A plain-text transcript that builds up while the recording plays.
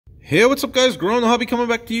Hey, what's up, guys? Growin The Hobby coming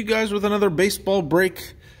back to you guys with another baseball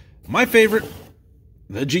break. My favorite,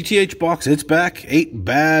 the Gth box. It's back. 8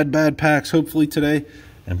 bad packs, hopefully, today.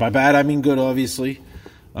 And by bad, I mean good, obviously.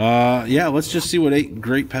 Yeah, let's just see what 8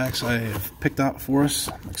 great packs I have picked out for us.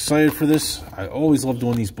 I'm excited for this. I always love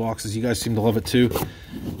doing these boxes. You guys seem to love it, too.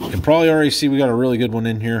 You can probably already see we got a really good one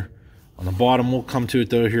in here. On the bottom, we'll come to it,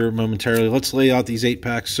 though, here momentarily. Let's lay out these 8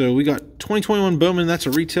 packs. So we got 2021 Bowman. That's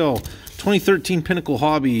a retail. 2013 Pinnacle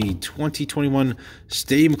Hobby. 2021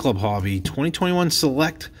 Stadium Club Hobby. 2021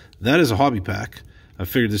 Select. That is a hobby pack. I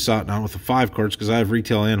figured this out now with the 5 cards because I have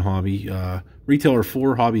retail and hobby. Retail are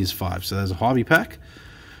 4, hobby is 5. So that's a hobby pack.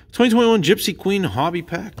 2021 Gypsy Queen Hobby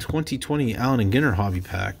Pack. 2020 Allen and Ginner Hobby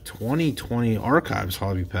Pack. 2020 Archives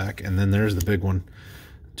Hobby Pack. And then there's the big one.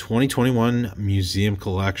 2021 Museum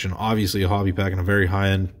Collection. Obviously a hobby pack and a very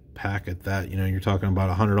high-end pack at that. You know, you're talking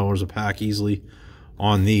about $100 a pack easily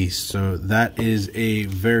on these. So that is a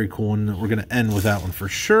very cool one. We're going to end with that one for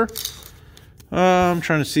sure. I'm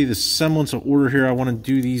trying to see the semblance of order here. I want to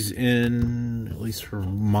do these in, at least for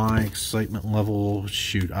my excitement level.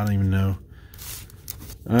 Shoot, I don't even know.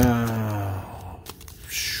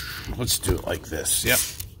 Let's do it like this. Yep,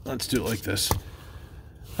 let's do it like this.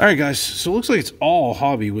 All right, guys, so it looks like it's all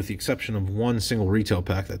hobby with the exception of one single retail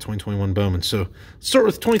pack, that 2021 Bowman. So let's start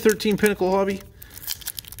with 2013 Pinnacle Hobby.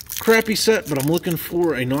 Crappy set, but I'm looking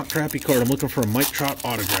for a not crappy card. I'm looking for a Mike Trout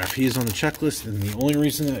autograph. He is on the checklist, and the only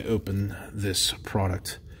reason I opened this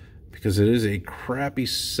product, because it is a crappy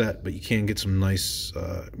set, but you can get some nice,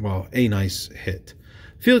 well, a nice hit.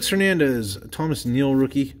 Felix Hernandez, Thomas Neal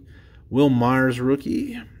rookie, Will Myers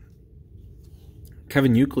rookie,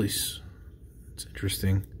 Kevin Youkilis. It's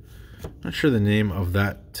interesting. Not sure the name of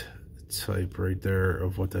that type right there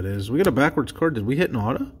of what that is. We got a backwards card. Did we hit an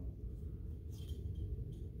auto?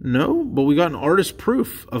 No, but we got an artist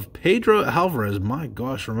proof of Pedro Alvarez. My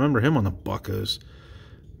gosh, remember him on the Buccos.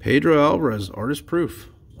 Pedro Alvarez, artist proof.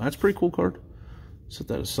 That's a pretty cool card. Set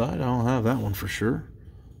that aside. I don't have that one for sure.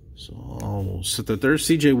 So I'll set that there.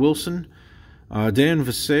 CJ Wilson, Dan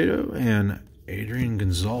Vicedo, and Adrian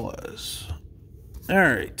Gonzalez. All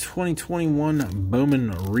right, 2021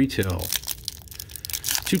 Bowman Retail.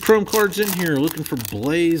 2 chrome cards in here. Looking for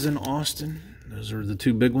Blaze and Austin. Those are the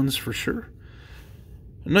 2 big ones for sure.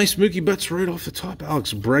 A nice Mookie Betts right off the top.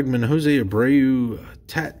 Alex Bregman, Jose Abreu,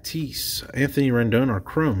 Tatis, Anthony Rendon are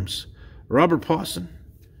chromes. Robert Pawson,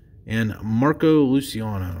 and Marco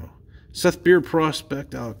Luciano. Seth Beard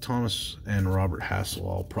prospect, Alec Thomas, and Robert Hassel,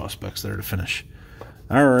 all prospects there to finish.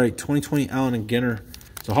 All right, 2020 Allen and Ginner.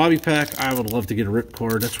 It's a hobby pack. I would love to get a rip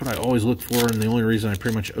card. That's what I always look for, and the only reason I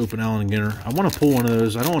pretty much open Allen and Ginner. I want to pull one of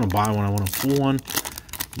those. I don't want to buy one. I want to pull one.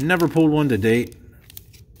 Never pulled one to date.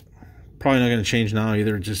 Probably not going to change now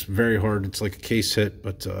either. It's just very hard. It's like a case hit,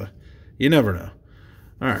 but you never know.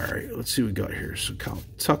 All right, let's see what we got here. So Kyle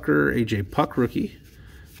Tucker, AJ Puck rookie.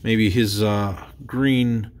 Maybe his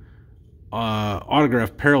green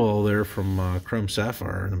autograph parallel there from Chrome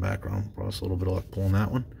Sapphire in the background. Brought us a little bit of luck pulling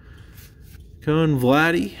that one. Cohen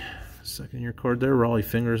Vladdy, second-year card there. Raleigh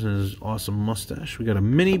Fingers and his awesome mustache. We got a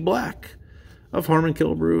mini black of Harmon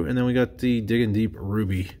Killebrew, and then we got the Digging Deep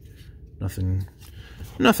Ruby. Nothing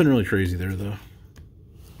really crazy there, though.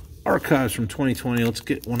 Archives from 2020. Let's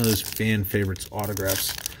get one of those fan favorites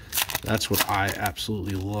autographs. That's what I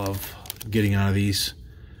absolutely love getting out of these.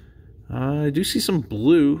 I do see some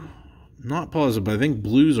blue. Not positive, but I think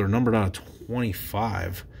blues are numbered out of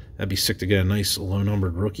 25. That'd be sick to get a nice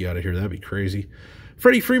low-numbered rookie out of here. That'd be crazy.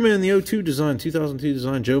 Freddie Freeman in the 02 design, 2002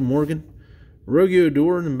 design, Joe Morgan. Rogi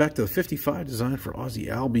Odor, and then back to the 55 design for Ozzie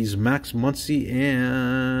Albies, Max Muncy,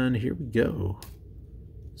 and here we go.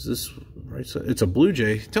 Is this right side? It's a Blue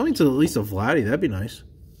Jay. Tell me to at least a Vladdy. That'd be nice.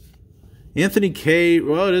 Anthony K.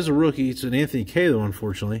 Well, it is a rookie. It's an Anthony K, though,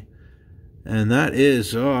 unfortunately. And that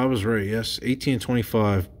is, oh, I was right. Yes,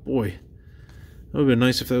 18-25. Boy, that would have been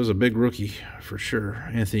nice if that was a big rookie, for sure.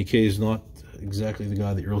 Anthony K is not exactly the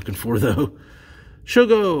guy that you're looking for, though.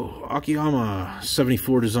 Shogo Akiyama,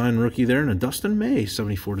 74 design rookie there, and a Dustin May,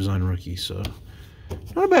 74 design rookie. So,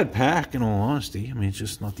 not a bad pack, in all honesty. I mean, it's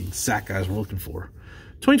just not the exact guys we're looking for.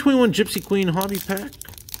 2021 Gypsy Queen Hobby Pack.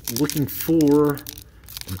 Looking for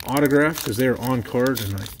an autograph, because they are on card.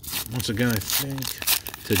 And once again, I think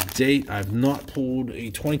to date, I've not pulled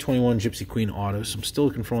a 2021 Gypsy Queen auto, so I'm still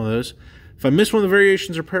looking for one of those. If I miss one of the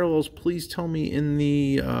variations or parallels, please tell me in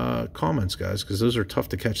the comments, guys, because those are tough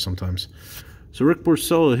to catch sometimes. So Rick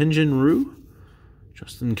Porcello, Hyun-Jin Ryu,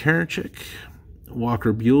 Justin Karinchak,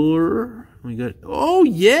 Walker Buehler. We got, oh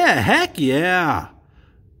yeah, heck yeah.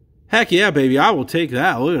 Heck yeah, baby, I will take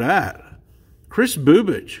that. Look at that. Chris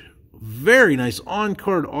Bubich, very nice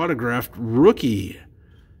on-card autographed rookie.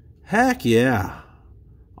 Heck yeah.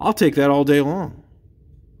 I'll take that all day long.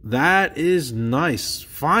 That is nice.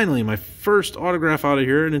 Finally, my first autograph out of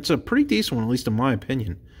here, and it's a pretty decent one, at least in my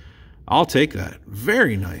opinion. I'll take that.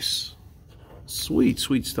 Very nice. Sweet,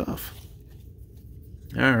 sweet stuff.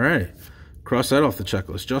 All right. Cross that off the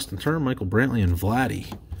checklist. Justin Turner, Michael Brantley, and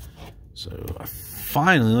Vladdy. So,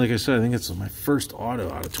 finally, like I said, I think it's my first auto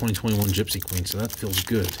out of 2021 Gypsy Queen, so that feels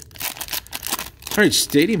good. All right,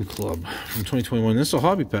 Stadium Club from 2021. This is a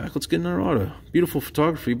hobby pack. Let's get another auto. Beautiful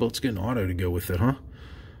photography, but let's get an auto to go with it, huh?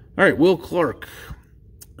 All right, Will Clark.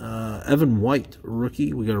 Evan White,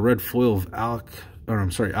 rookie. We got a red foil of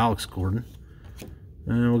Alex Gordon.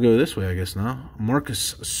 And we'll go this way, I guess, now.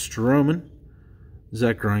 Marcus Stroman.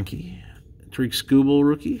 Zach Greinke. Tariq Skubal,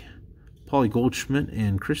 rookie. Paulie Goldschmidt,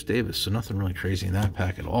 and Chris Davis. So nothing really crazy in that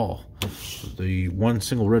pack at all. The one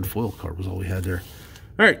single red foil card was all we had there.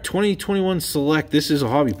 All right, 2021 Select. This is a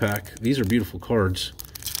hobby pack. These are beautiful cards.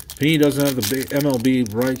 Panini doesn't have the big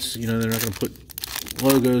MLB rights. You know, they're not going to put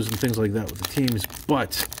logos and things like that with the teams.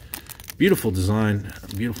 But beautiful design.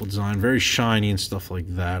 Beautiful design. Very shiny and stuff like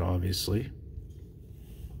that, obviously.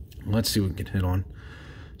 Let's see what we can hit on.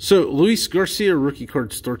 So, Luis Garcia, rookie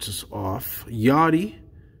card, starts us off. Yachty.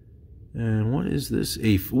 And what is this?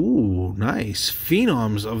 Ooh, nice.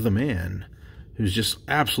 Phenoms of the man, who's just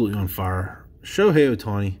absolutely on fire. Shohei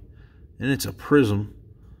Ohtani, and it's a prism.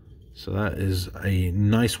 So that is a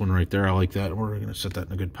nice one right there. I like that. We're going to set that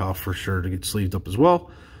in a good pile for sure to get sleeved up as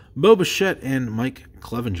well. Bo Bichette and Mike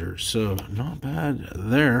Clevenger. So not bad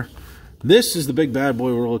there. This is the big bad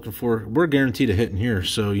boy we're looking for. We're guaranteed a hit in here,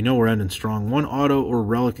 so you know we're ending strong. One auto or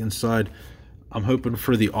relic inside. I'm hoping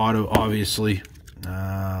for the auto, obviously.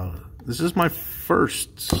 This is my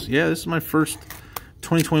first, this is my first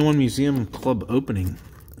 2021 Museum Club opening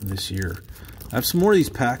this year. I have some more of these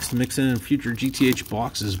packs to mix in future GTH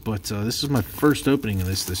boxes, but this is my first opening of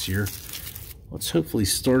this year. Let's hopefully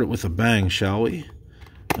start it with a bang, shall we?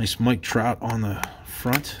 Nice Mike Trout on the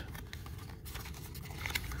front.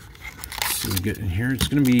 Let's see what we get in here. It's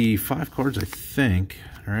going to be 5 cards, I think.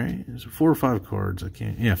 All right, is it 4 or 5 cards? I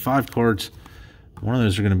can't. Yeah, 5 cards. One of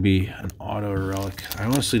those are going to be an auto or relic. I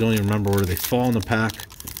honestly don't even remember where they fall in the pack.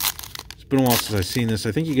 It's been a while since I've seen this.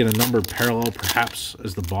 I think you get a numbered parallel, perhaps,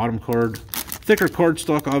 as the bottom card. Thicker card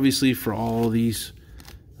stock, obviously, for all of these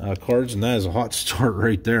cards, and that is a hot start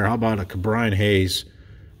right there. How about a Ke'Bryan Hayes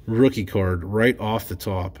rookie card right off the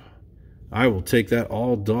top? I will take that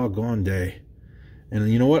all doggone day. And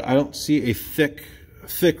you know what? I don't see a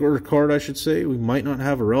thicker card, I should say. We might not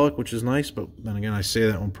have a relic, which is nice, but then again, I say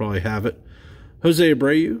that we'll probably have it. Jose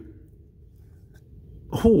Abreu.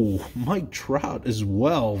 Oh, Mike Trout as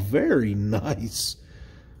well. Very nice.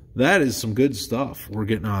 That is some good stuff we're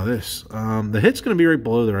getting out of this. The hit's going to be right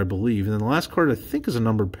below there, I believe. And then the last card, I think, is a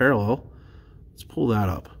numbered parallel. Let's pull that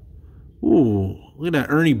up. Ooh, look at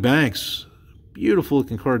that Ernie Banks. Beautiful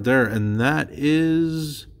looking card there. And that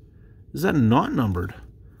is that not numbered?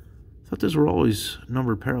 I thought those were always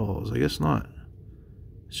numbered parallels. I guess not.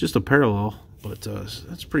 It's just a parallel, but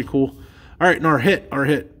that's pretty cool. All right, and our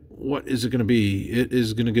hit, what is it going to be? It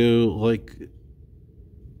is going to go like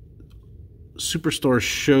Superstar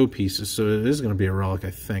showpieces, so it is going to be a relic, I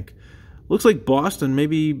think. Looks like Boston,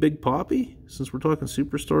 maybe Big Poppy, since we're talking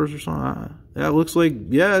Superstars or something. Yeah, it looks like,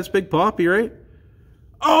 yeah, it's Big Poppy, right?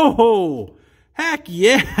 Oh, heck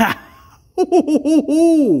yeah!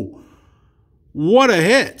 What a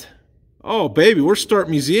hit! Oh, baby, we're starting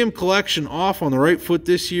Museum Collection off on the right foot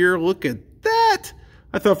this year. Look at that!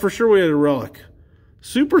 I thought for sure we had a relic.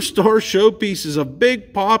 Superstar showpieces of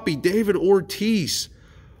Big Poppy, David Ortiz.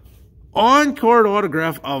 On-card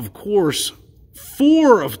autograph, of course,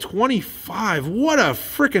 4 of 25. What a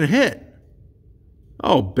freaking hit.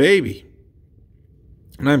 Oh, baby.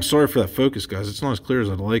 And I'm sorry for that focus, guys. It's not as clear as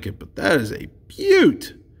I'd like it, but that is a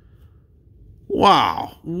beaut.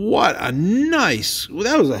 Wow. What a nice... Well,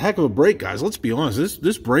 that was a heck of a break, guys. Let's be honest.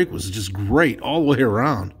 This break was just great all the way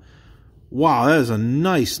around. Wow, that is a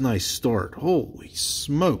nice start. Holy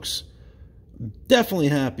smokes. Definitely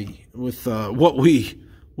happy with what we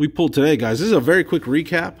pulled today, guys. This is a very quick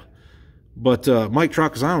recap, but Mike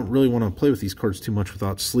Trout, because I don't really want to play with these cards too much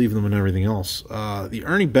without sleeving them and everything else. The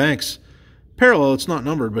Ernie Banks parallel, it's not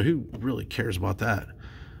numbered, but who really cares about that?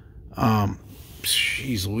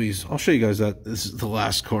 Jeez Louise. I'll show you guys that. This is the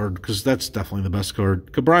last card, because that's definitely the best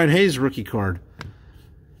card. Ke'Bryan Hayes rookie card.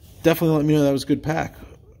 Definitely let me know that was a good pack.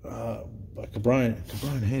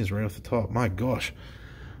 Ke'Bryan Hayes right off the top. My gosh.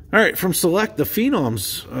 All right, from Select, the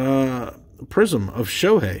Phenoms prism of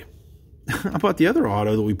Shohei. How about the other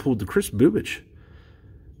auto that we pulled, the Chris Bubich?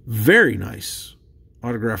 Very nice.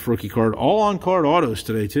 autograph rookie card. All on-card autos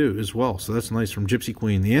today, too, as well. So that's nice from Gypsy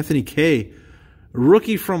Queen. The Anthony K.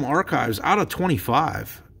 rookie from Archives out of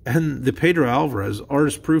 25. And the Pedro Alvarez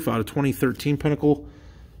artist proof out of 2013 Pinnacle.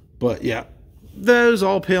 But, yeah, those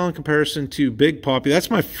all pale in comparison to Big Poppy. That's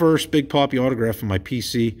my first Big Poppy autograph on my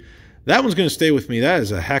PC. That one's going to stay with me. That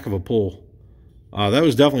is a heck of a pull. That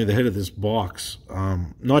was definitely the hit of this box.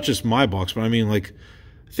 Not just my box, but I mean, like,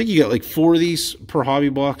 I think you got like 4 of these per hobby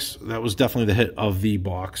box. That was definitely the hit of the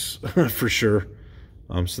box for sure.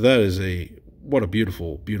 So that is what a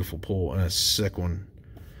beautiful, beautiful pull and a sick one.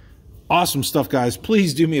 Awesome stuff, guys.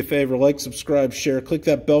 Please do me a favor, like, subscribe, share, click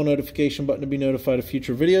that bell notification button to be notified of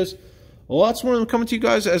future videos. Lots more of them coming to you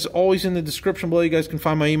guys, as always, in the description below. You guys can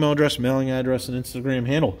find my email address, mailing address, and Instagram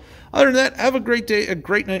handle. Other than that, have a great day, a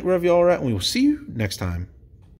great night, wherever you all are at, and we will see you next time.